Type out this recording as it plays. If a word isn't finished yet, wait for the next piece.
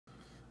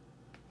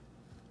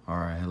All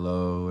right,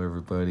 hello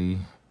everybody.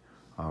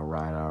 All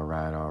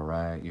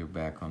right. You're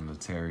back on the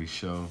Terry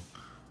Show.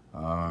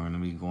 I'm gonna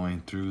be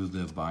going through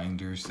the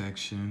binder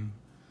section.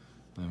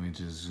 Let me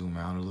just zoom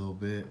out a little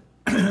bit.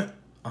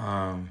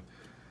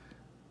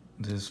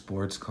 This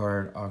sports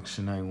card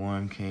auction I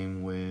won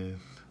came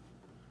with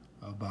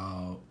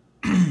about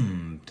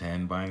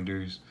 10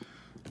 binders,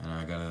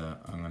 and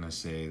I'm gonna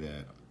say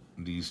that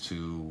these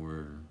two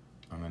were,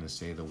 I'm gonna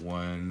say the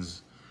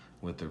ones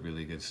with the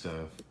really good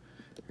stuff.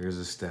 Here's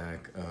a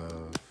stack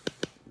of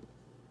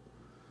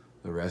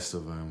the rest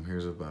of them.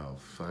 Here's about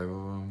 5 of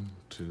them.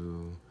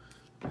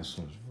 This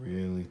one's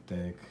really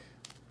thick.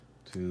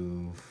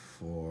 2,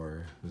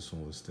 4. This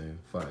one was thin.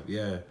 5.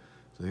 Yeah.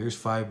 So here's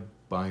 5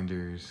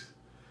 binders.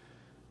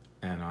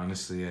 And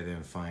honestly, I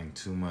didn't find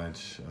too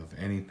much of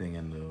anything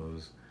in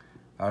those.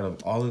 Out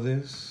of all of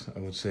this, I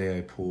would say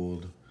I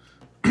pulled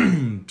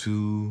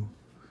 2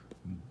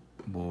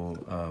 Bill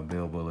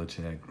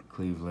Belichick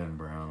Cleveland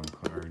Brown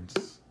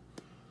cards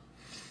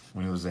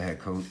when he was the head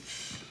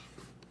coach.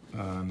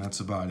 And that's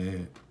about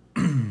it.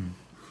 And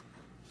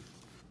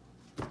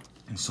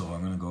so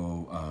I'm gonna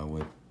go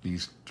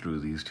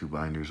through these 2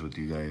 binders with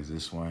you guys.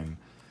 This one,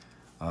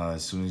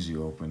 as soon as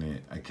you open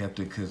it, I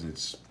kept it because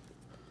it's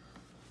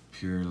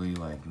purely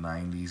like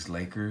 90s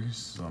Lakers.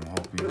 So I'm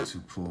hoping to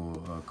pull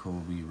a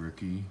Kobe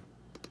rookie.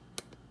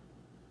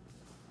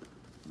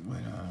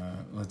 But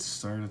let's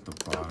start at the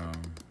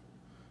bottom.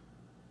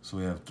 So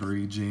we have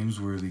 3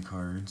 James Worthy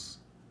cards.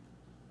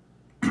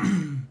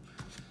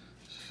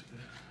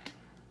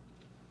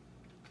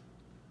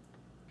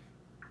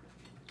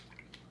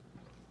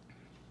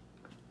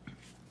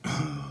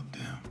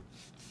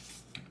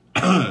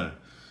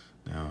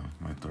 Now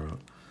my throat.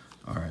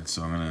 All right,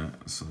 so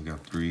we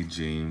got 3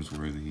 James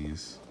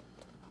Worthies,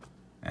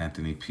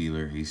 Anthony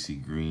Peeler, AC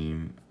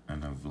Green,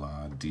 and a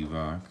Vlad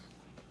Divac.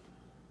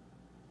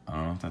 I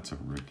don't know if that's a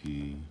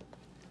rookie.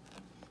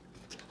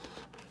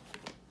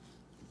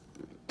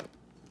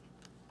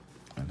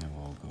 And then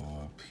we'll go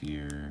up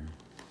here.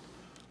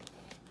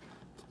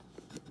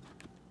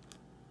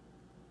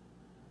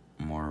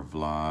 More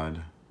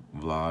Vlad,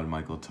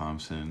 Michael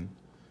Thompson,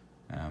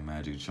 and a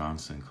Magic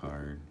Johnson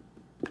card.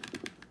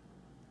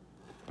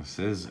 It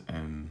says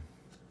an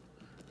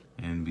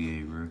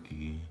NBA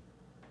rookie.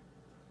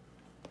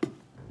 I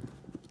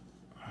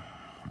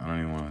don't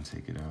even want to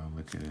take it out.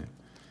 Look at it.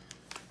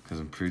 Because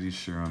I'm pretty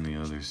sure on the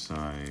other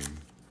side,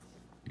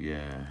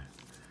 yeah,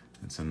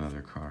 it's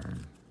another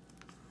card.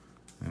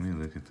 Let me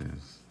look at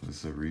this. This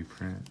is a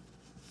reprint.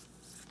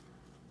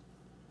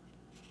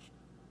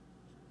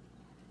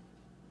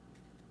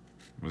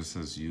 It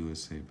says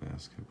USA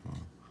Basketball.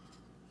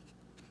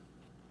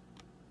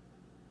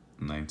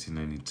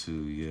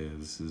 1992, yeah,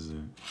 this is it.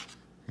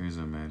 Here's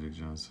a Magic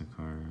Johnson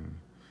card.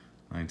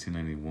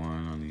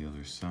 1991 on the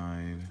other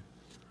side.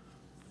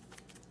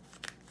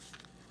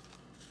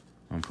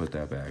 I'm gonna put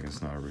that back,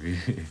 it's not a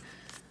rookie.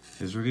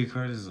 His rookie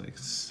card is like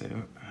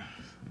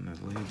in the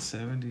late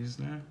 70s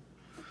now?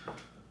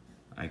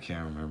 I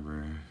can't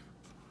remember.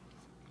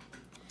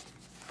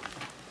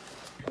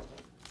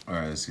 All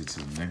right, let's get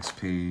to the next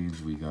page.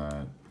 We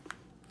got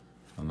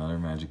another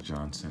Magic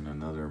Johnson,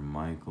 another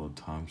Michael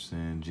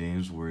Thompson,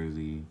 James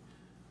Worthy,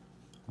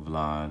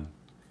 Vlad,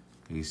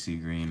 AC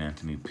Green,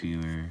 Anthony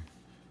Peeler,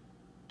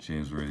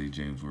 James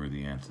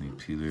Worthy, Anthony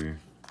Peeler.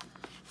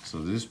 So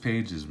this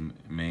page is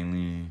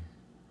mainly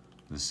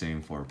the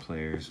same 4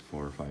 players,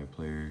 4 or 5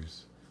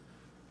 players.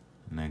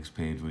 Next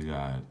page we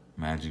got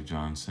Magic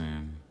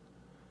Johnson,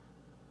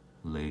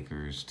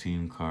 Lakers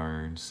team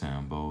card,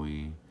 Sam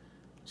Bowie,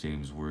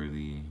 James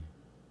Worthy,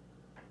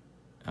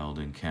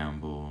 Eldon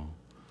Campbell,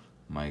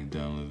 Mike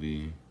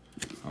Dunleavy.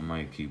 I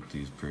might keep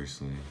these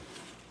personally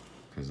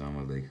because I'm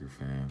a Laker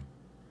fan.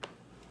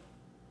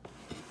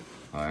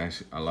 I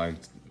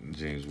liked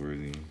James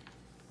Worthy.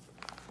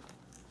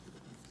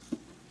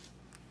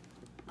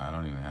 I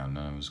don't even have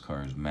none of his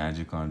cards.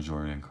 Magic on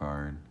Jordan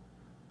card.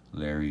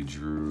 Larry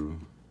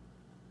Drew.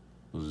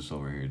 Who's this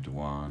over here?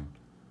 Dwan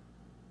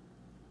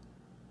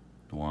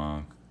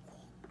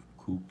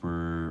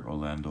Cooper,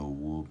 Orlando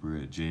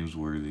Woolbrit, James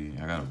Worthy.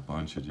 I got a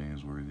bunch of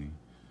James Worthy.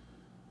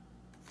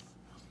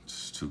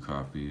 Just 2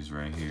 copies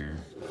right here.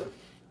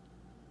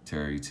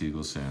 Terry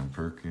Teagle, Sam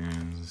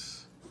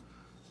Perkins,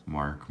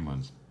 Mark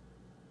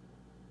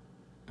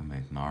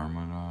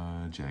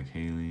McNarmada, Jack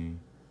Haley,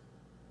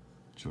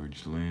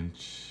 George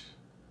Lynch,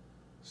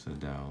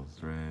 Sadal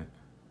Threat,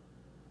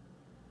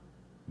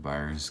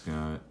 Byron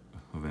Scott,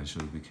 who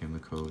eventually became the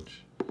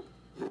coach.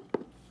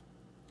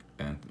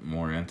 And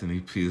more Anthony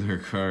Peeler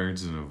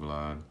cards and a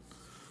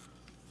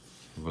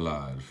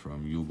Vlad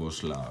from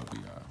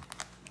Yugoslavia.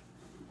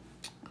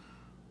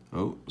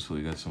 Oh, so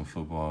we got some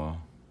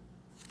football.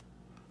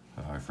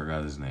 I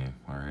forgot his name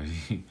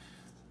already.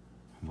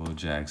 Bo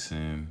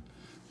Jackson.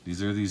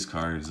 These are these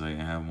cards. I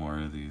have more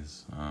of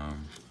these.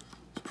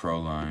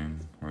 Pro Line,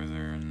 where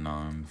they're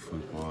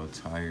non-football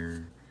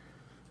attire.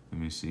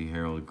 Let me see.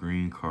 Harold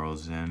Green, Carl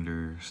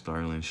Zander,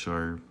 Starlin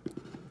Sharp,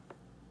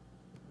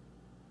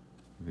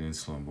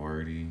 Vince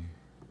Lombardi.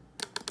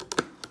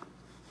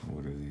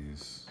 What are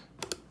these?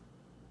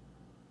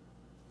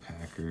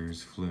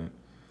 Packers,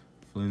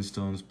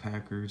 Flintstones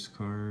Packers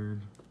card.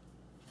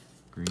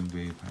 Green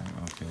Bay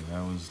Packers. Okay,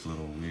 that was a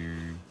little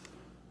weird.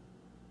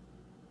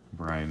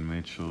 Brian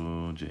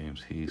Mitchell,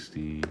 James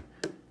Hasty,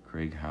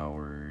 Craig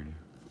Howard.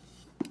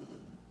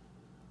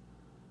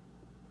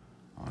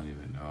 I don't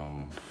even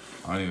know.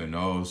 I don't even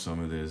know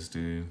some of this,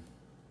 dude.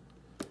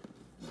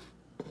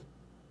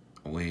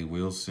 Wade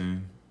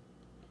Wilson,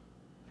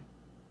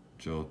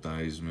 Joe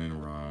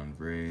Theismann, Ron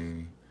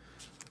Gray.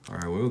 All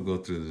right, we'll go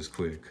through this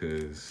quick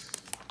because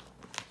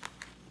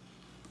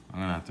I'm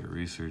gonna have to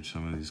research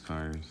some of these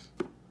cards.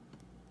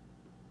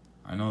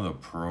 I know the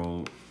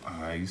pro.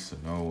 I used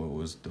to know what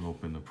was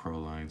dope in the pro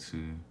line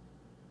too.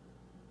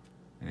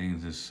 I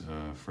think this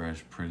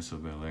Fresh Prince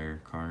of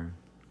Bel-Air card.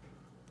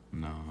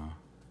 Nah.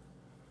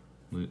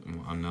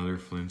 Another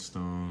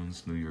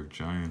Flintstones New York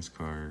Giants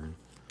card.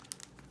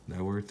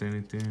 That worth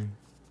anything?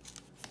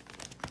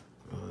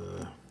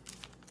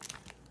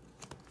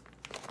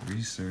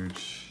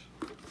 Research.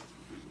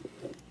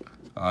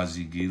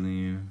 Ozzie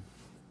Gillian,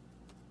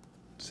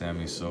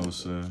 Sammy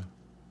Sosa.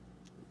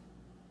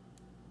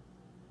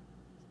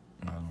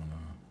 I don't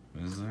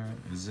know.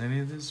 Is any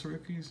of this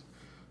rookies?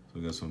 So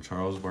we got some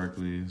Charles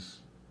Barkley's.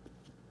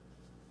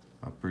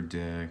 Upper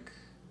Deck.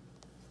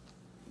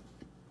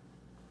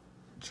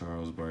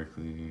 Charles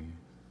Barkley.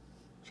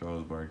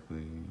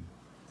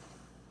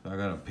 I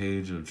got a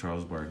page of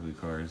Charles Barkley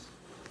cards.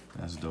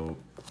 That's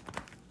dope.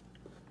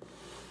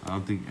 I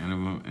don't think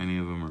any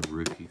of them are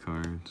rookie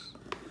cards.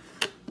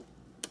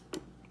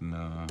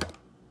 No.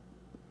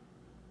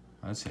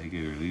 I'd take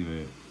it or leave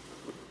it.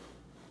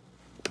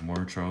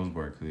 More Charles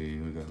Barkley.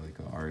 We got like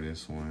an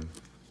artist one.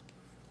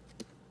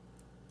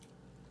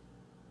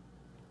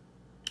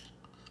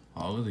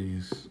 All of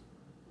these.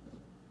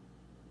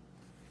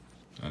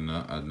 An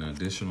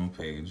additional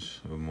page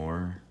of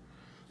more.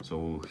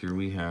 So here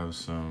we have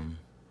some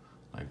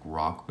like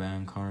rock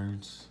band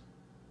cards.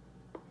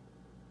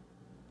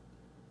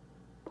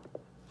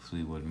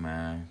 Fleetwood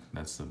Mac,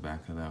 that's the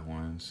back of that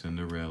one.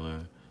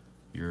 Cinderella,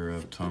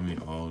 Europe, Tommy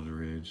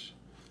Aldridge,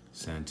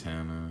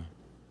 Santana,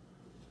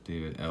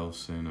 David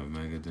Ellefson of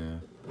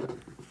Megadeth.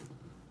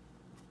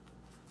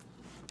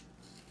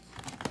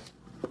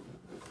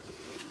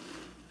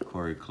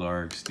 Corey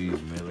Clark,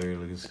 Steve Miller,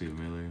 look at Steve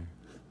Miller.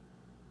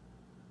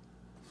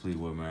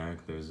 Fleetwood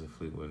Mac, there's a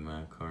Fleetwood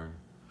Mac card.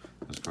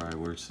 That's probably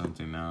worth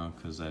something now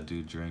because that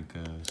dude drank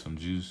some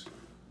juice.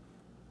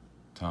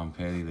 Tom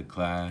Petty, The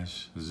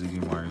Clash,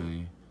 Ziggy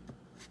Marley,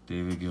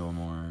 David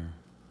Gilmour,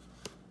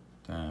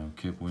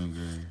 Kip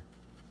Winger,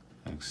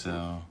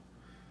 Excel.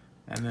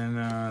 And then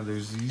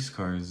there's these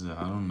cards that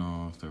I don't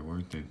know if they're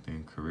worth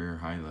anything. Career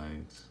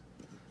highlights.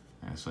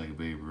 That's like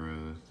Babe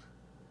Ruth.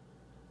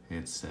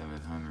 Hit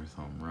 700th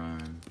home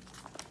run.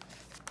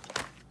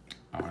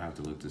 I would have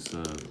to look this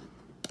up.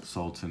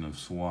 Sultan of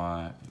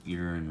SWAT,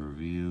 Year in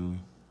Review,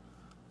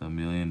 The $1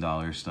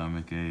 Million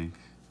Stomach Ache.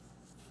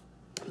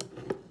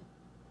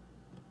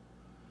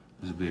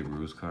 There's Babe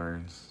Ruth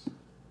cards.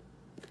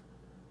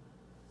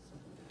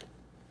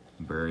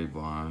 Barry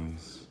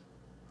Bonds.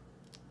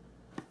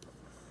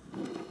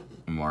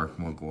 Mark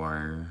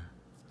McGuire.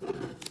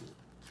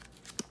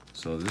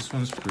 So this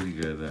one's pretty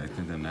good. I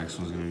think the next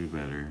one's gonna be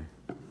better.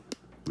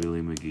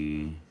 Willie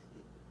McGee.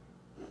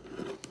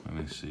 Let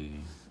me see.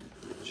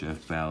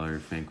 Jeff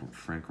Ballard,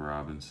 Frank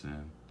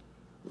Robinson.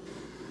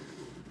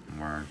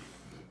 Mark.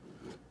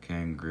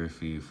 Ken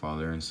Griffey,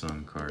 father and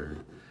son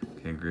card.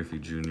 Ken Griffey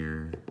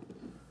Jr.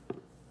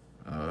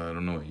 I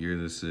don't know what year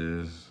this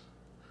is.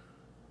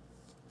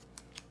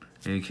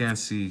 And you can't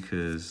see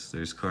because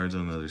there's cards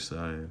on the other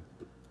side.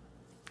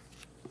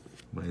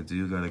 But I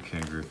do got a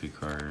Ken Griffey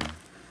card.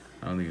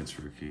 I don't think it's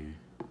rookie.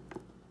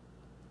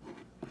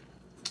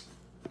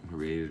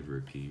 Rated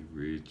rookie.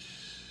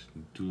 Rich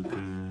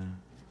Duca.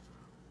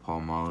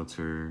 Paul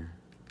Molitor.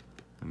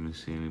 Let me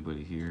see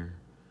anybody here.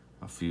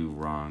 A few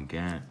Ron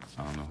Gant.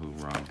 I don't know who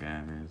Ron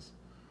Gant is.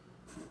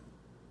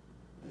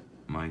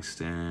 Mike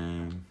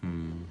Stan.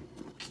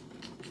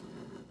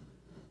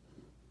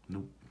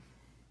 Nope.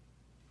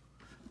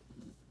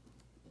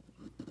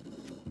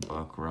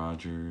 Buck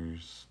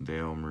Rogers.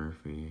 Dale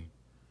Murphy.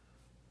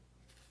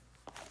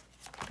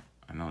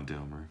 I know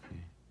Dale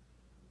Murphy.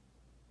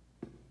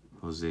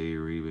 Jose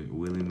Uribe.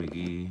 Willie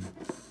McGee.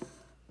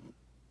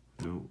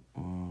 Nope.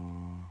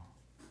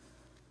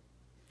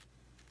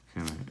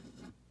 Can I?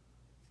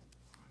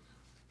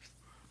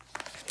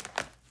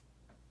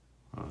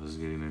 Oh, this is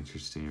getting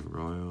interesting.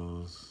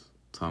 Royals.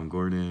 Tom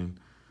Gordon.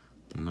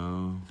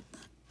 No.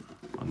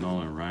 A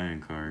Nolan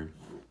Ryan card.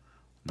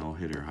 No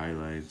hitter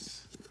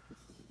highlights.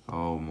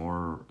 Oh,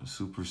 more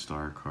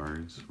superstar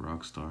cards.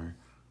 Rockstar.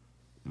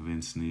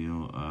 Vince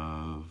Neil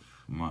of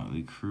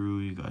Motley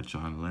Crue. You got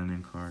John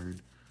Lennon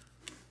card.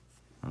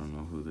 I don't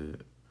know who the...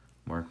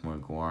 Mark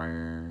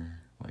McGuire.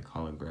 Like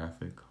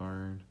holographic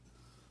card.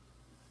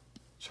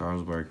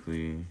 Charles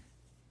Barkley.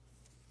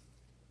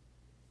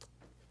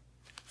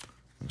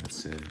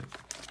 That's it.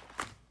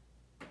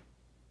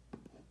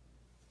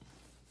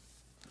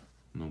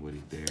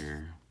 Nobody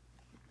there.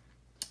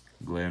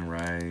 Glenn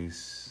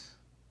Rice.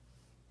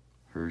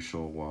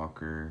 Herschel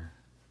Walker.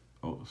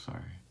 Oh,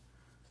 sorry.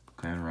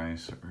 Glenn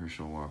Rice,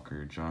 Herschel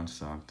Walker, John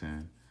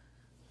Stockton,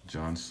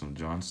 John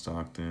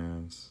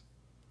Stocktons,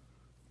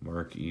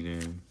 Mark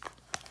Eden,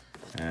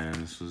 and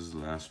this was the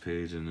last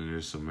page. And then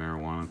there's some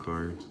marijuana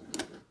cards.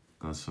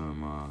 Got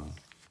some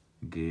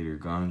Gator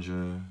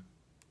Ganja,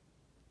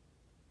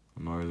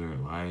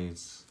 Northern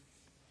Lights.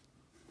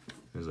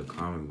 There's a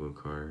comic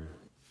book card.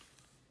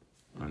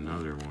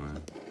 Another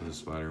one. The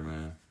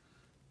Spider-Man.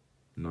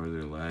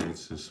 Northern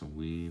Lights. There's some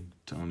weed.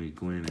 Tony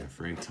Gwynn and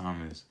Frank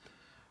Thomas.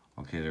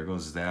 Okay, there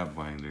goes that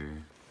binder.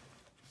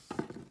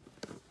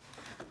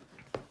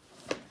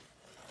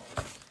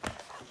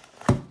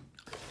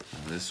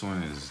 This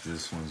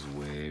one's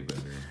way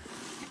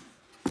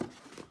better.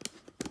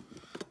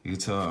 You can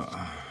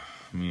tell,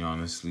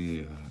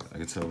 honestly, I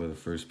can tell by the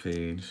first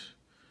page.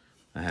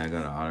 I had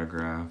got an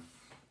autograph,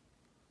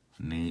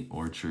 Nate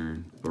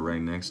Orchard, but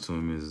right next to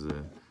him is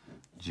the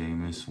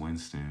Jameis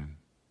Winston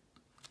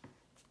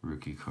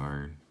rookie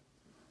card.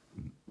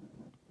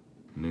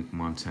 Nick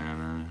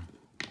Montana,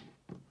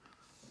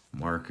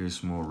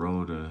 Marcus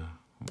Mariota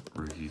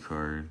rookie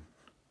card.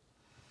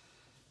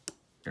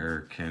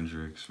 Eric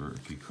Kendricks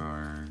rookie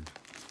card.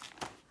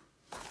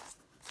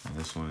 And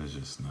this one is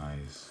just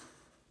nice.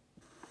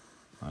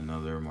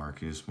 Another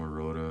Marcus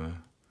Mariota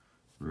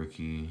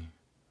rookie.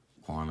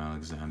 Quan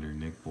Alexander,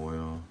 Nick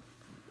Boyle.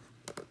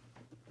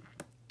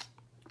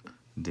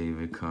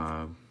 David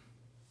Cobb.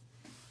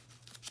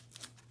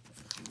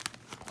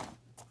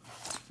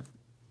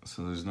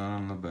 So there's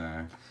none on the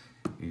back.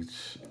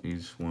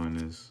 Each one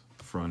is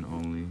front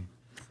only.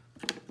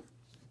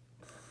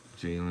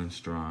 Jalen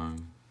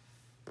Strong.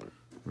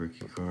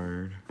 Rookie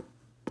card.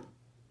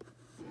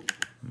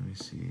 Let me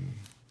see.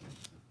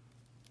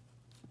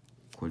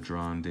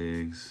 Quadron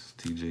Diggs,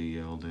 TJ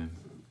Yeldon.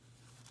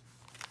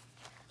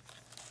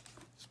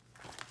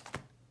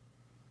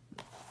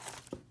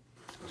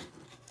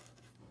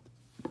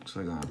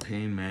 So I got a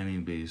Peyton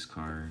Manning base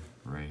card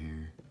right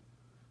here.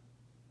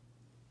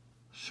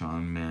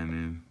 Sean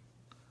Manning,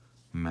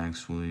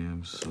 Max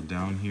Williams. So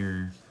down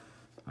here,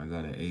 I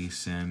got an A.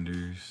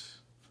 Sanders.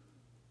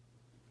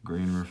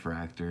 Green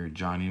Refractor,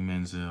 Johnny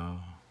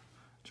Manziel,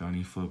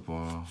 Johnny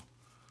Football,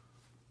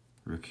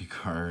 rookie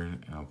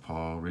card,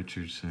 Paul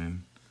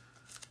Richardson,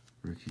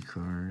 rookie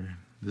card.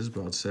 This is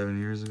about 7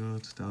 years ago,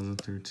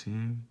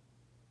 2013.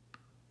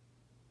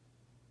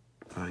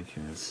 I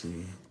can't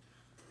see.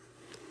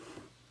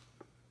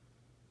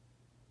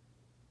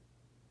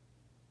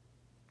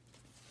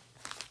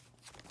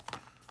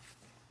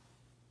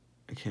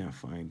 I can't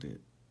find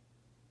it.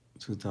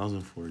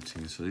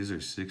 2014, so these are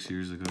 6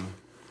 years ago.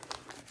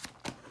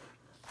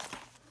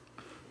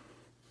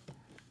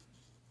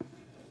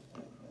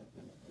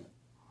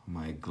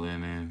 Mike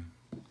Glennon.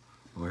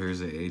 Oh, here's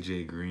an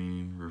AJ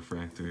Green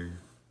refractor.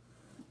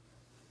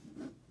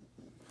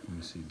 Let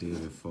me see,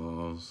 David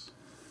Falls.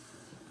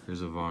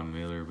 Here's a Von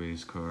Miller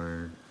base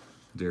card.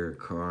 Derek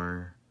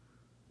Carr,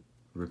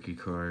 rookie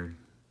card.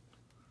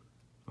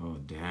 Oh,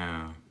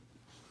 damn.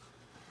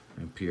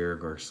 And Pierre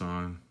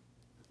Garçon.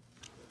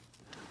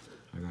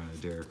 I got a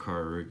Derek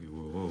Carr rookie.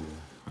 Whoa,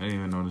 I didn't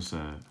even notice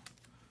that.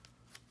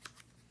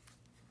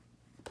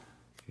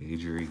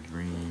 AJ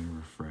Green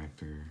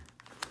refractor.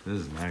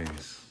 This is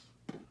nice.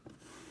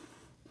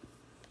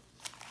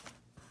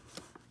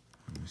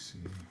 Let me see.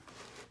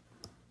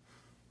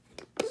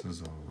 This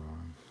is all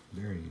wrong.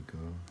 There you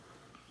go.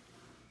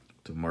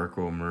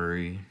 DeMarco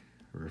Murray,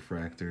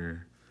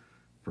 refractor.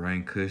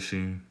 Brian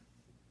Cushing.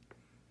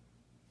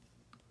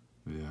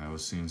 Yeah, I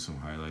was seeing some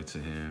highlights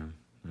of him.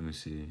 Let me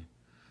see.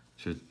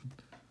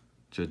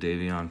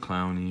 Jadeveon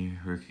Clowney,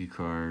 rookie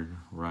card.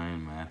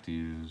 Ryan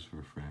Matthews,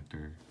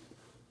 refractor.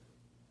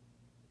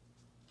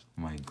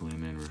 Mike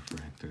Glennon,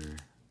 refractor.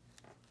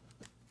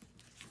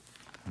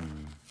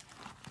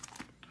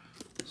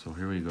 So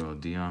here we go.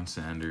 Deion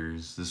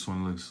Sanders. This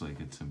one looks like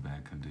it's in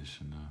bad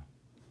condition though.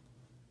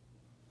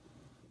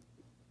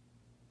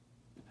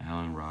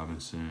 Allen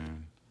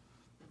Robinson.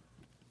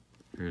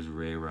 Here's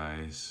Ray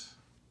Rice.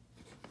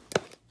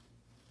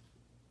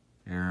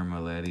 Aaron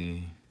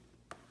Maletti.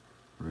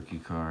 Rookie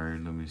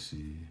card. Let me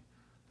see.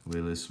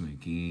 Willis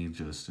McGee.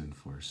 Justin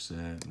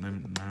Forsett.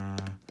 Nah.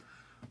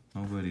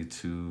 Nobody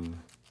too.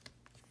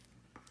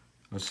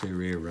 Let's say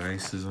Ray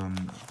Rice is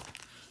on.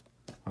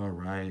 All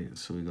right,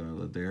 so we got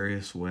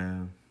Ladarius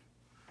Webb,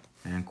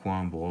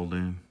 Anquan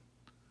Bolden,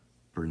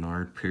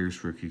 Bernard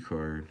Pierce rookie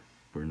card,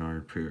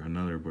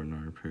 another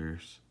Bernard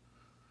Pierce,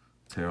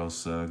 Terrell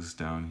Suggs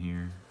down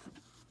here,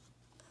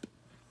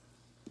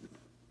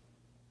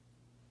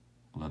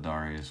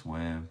 Ladarius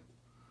Webb.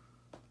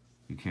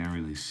 You can't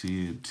really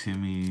see it.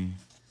 Timmy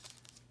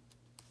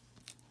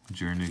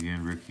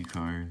Jernigan rookie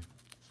card,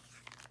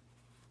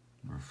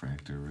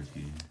 refractor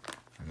rookie.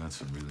 I got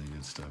some really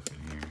good stuff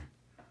in here.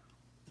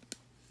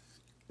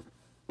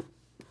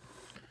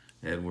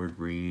 Edward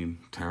Reed,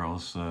 Terrell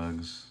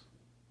Suggs,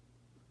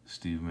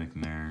 Steve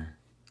McNair,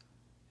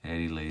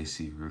 Eddie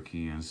Lacy,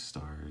 rookie and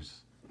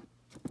stars.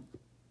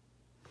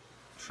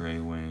 Trey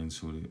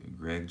Waynes,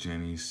 Greg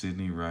Jennings,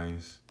 Sidney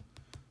Rice,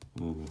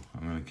 Ooh,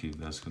 I'm gonna keep.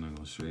 That's gonna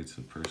go straight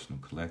to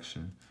personal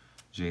collection.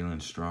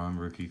 Jalen Strong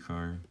rookie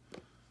card.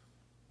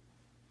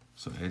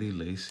 So Eddie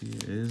Lacy,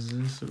 is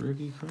this a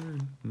rookie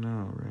card?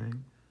 No, right?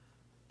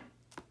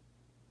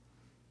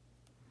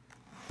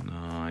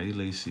 No, Eddie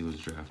Lacy was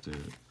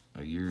drafted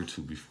a year or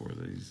two before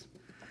these.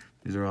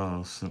 These are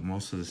all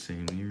most of the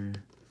same year,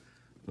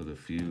 with a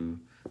few.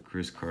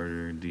 Chris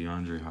Carter,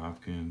 DeAndre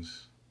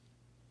Hopkins,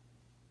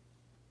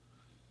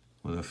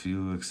 with a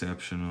few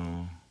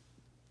exceptional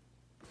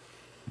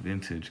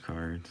vintage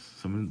cards.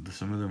 Some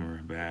of them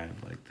are bad.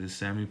 Like this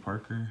Sammy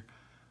Parker,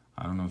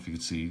 I don't know if you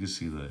can see. You can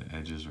see the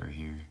edges right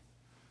here.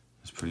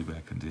 It's pretty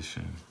bad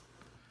condition.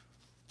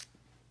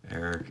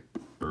 Eric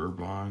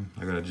Urbon.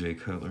 I got a Jay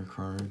Cutler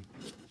card.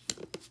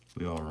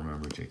 We all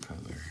remember Jay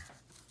Cutler.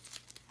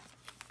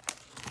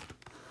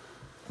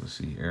 Let's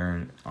see,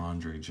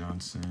 Andre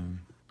Johnson.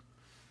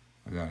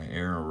 I got an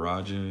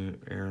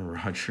Aaron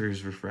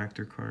Rodgers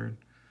refractor card.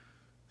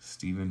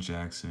 Steven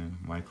Jackson,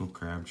 Michael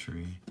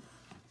Crabtree.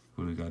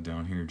 Who do we got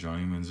down here?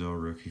 Johnny Manziel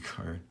rookie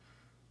card.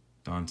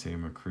 Dante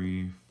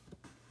McCree.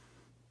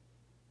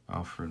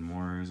 Alfred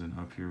Morris. And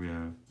up here we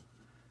have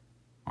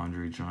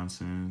Andre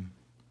Johnson.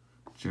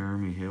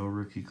 Jeremy Hill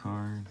rookie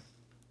card.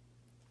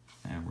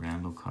 And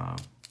Randall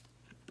Cobb.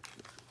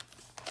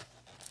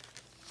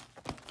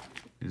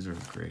 These are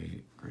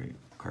great.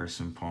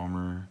 Carson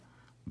Palmer,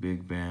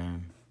 Big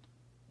Ben.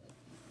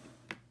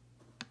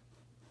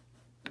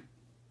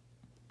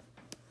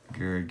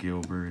 Garrett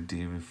Gilbert,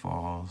 David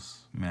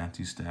Falls,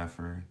 Matthew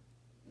Stafford.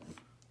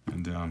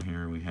 And down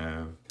here we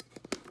have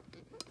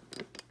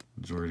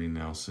Jordy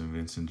Nelson,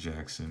 Vincent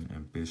Jackson,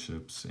 and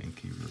Bishop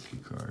Sankey rookie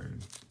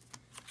card.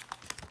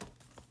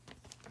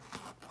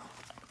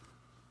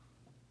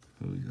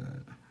 Who we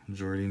got?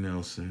 Jordy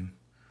Nelson,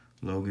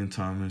 Logan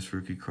Thomas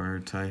rookie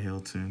card, Ty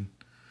Hilton,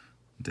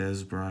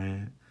 Dez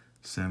Bryant,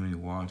 Sammy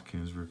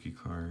Watkins rookie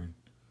card,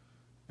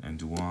 and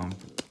Duam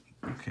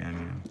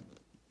Buchanan.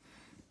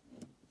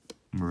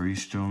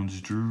 Maurice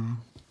Jones-Drew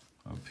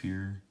up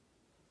here.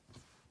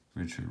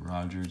 Richard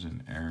Rodgers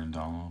and Aaron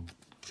Donald.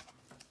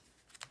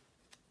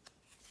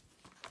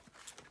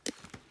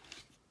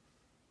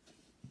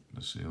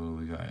 Let's see what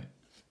we got.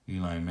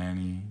 Eli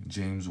Manning,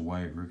 James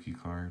White rookie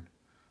card.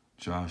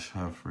 Josh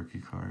Huff rookie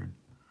card.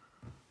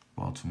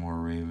 Baltimore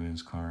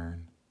Ravens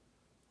card.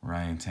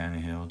 Ryan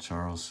Tannehill,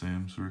 Charles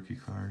Sims rookie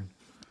card.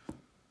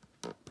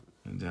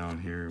 And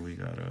down here we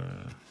got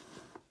a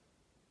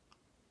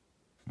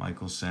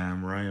Michael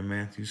Sam, Ryan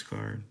Matthews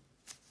card.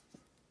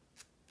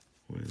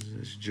 What is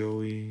this?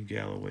 Joey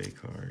Galloway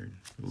card.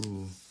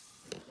 Ooh.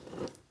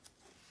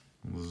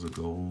 This is a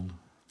gold.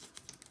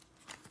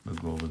 The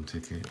golden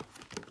ticket.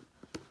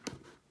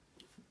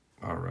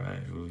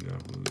 Alright, who we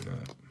got?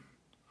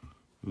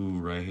 Ooh,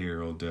 right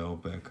here, Odell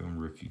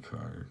Beckham rookie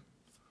card.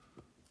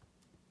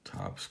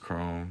 Topps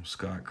Chrome,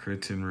 Scott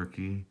Critton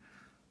rookie.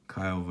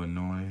 Kyle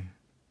Vanoy.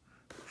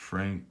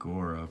 Frank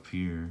Gore up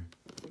here.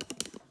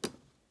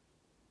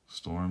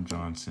 Storm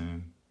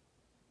Johnson,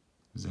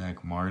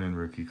 Zach Martin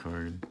rookie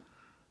card.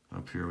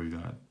 Up here we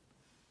got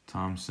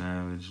Tom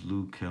Savage,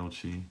 Luke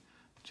Kelce,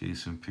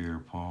 Jason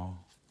Pierre-Paul.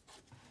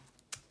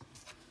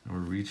 And we're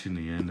reaching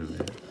the end of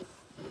it.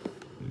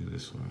 Look at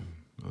this one,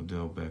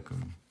 Odell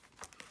Beckham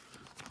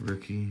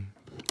rookie.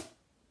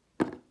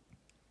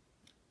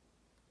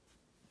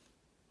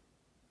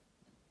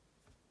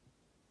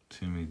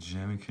 Timmy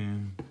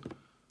Jemikin,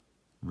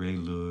 Ray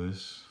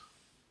Lewis.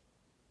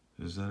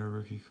 Is that a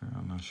rookie card?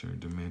 I'm not sure.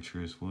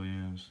 Demetrius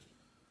Williams,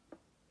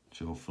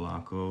 Joe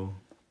Flacco,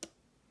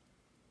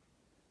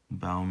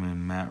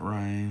 Bauman, Matt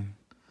Ryan,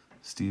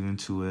 Steven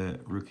Tuitt,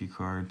 rookie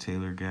card,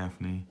 Taylor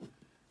Gaffney,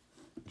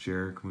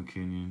 Jerick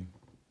McKinnon,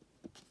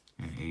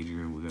 and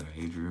Adrian. We got an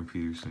Adrian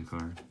Peterson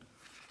card.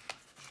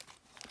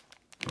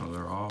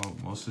 Oh,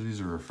 most of these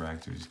are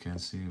refractors. You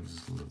can't see them,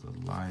 just a little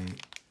bit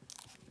light.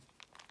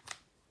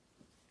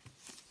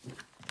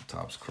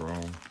 Topps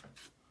Chrome.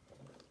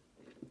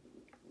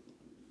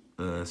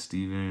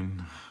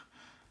 Steven,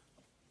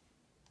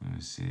 let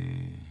me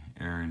see,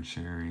 Aaron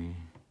Cherry,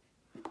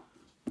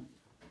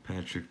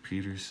 Patrick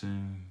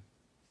Peterson,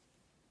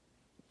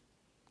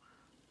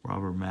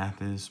 Robert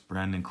Mathis,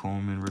 Brandon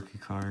Coleman rookie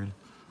card,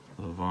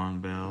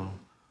 Levon Bell,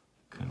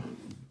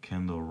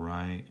 Kendall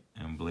Wright,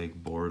 and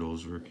Blake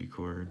Bortles rookie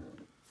card.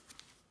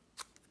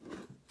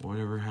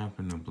 Whatever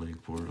happened to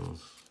Blake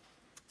Bortles?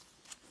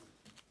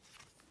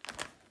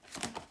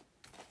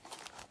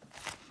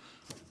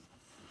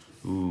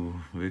 Ooh,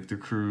 Victor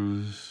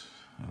Cruz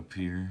up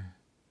here.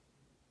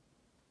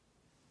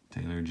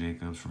 Taylor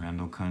Jacobs,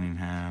 Randall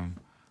Cunningham,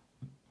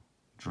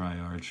 Dry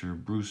Archer,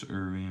 Bruce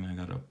Irving. I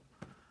got a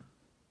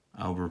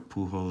Albert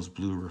Pujos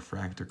blue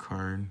refractor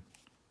card.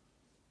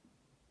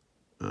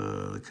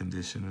 The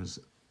condition is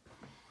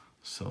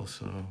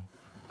so-so.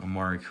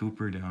 Amari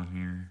Cooper down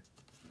here.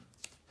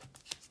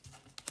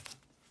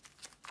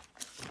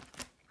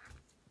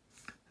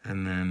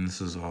 And then this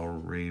is all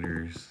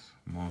Raiders,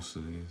 most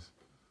of these.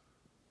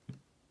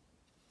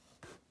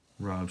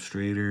 Rob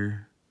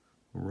Strader,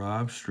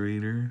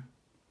 Darren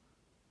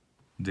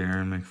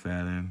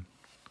McFadden,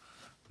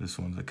 This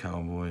one's a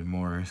Cowboy,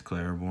 Morris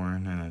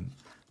Claiborne, and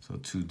so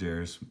 2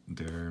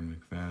 Darren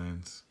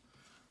McFadden's,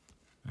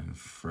 and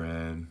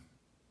Fred.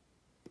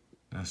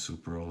 That's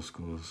super old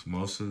school.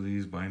 Most of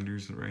these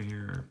binders right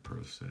here are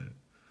Pro Set,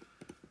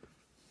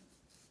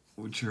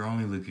 which you're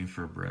only looking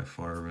for Brett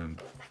Favre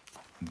and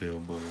Bill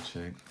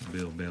Belichick.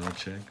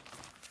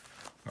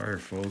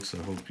 Alright, folks,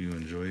 I hope you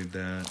enjoyed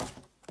that.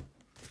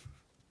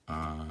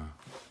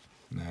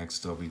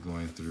 Next, I'll be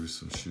going through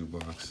some shoe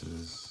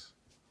boxes.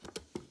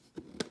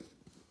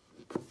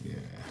 Yeah,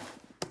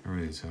 I'm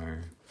really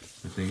tired.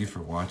 But thank you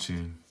for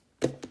watching.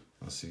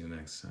 I'll see you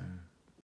next time.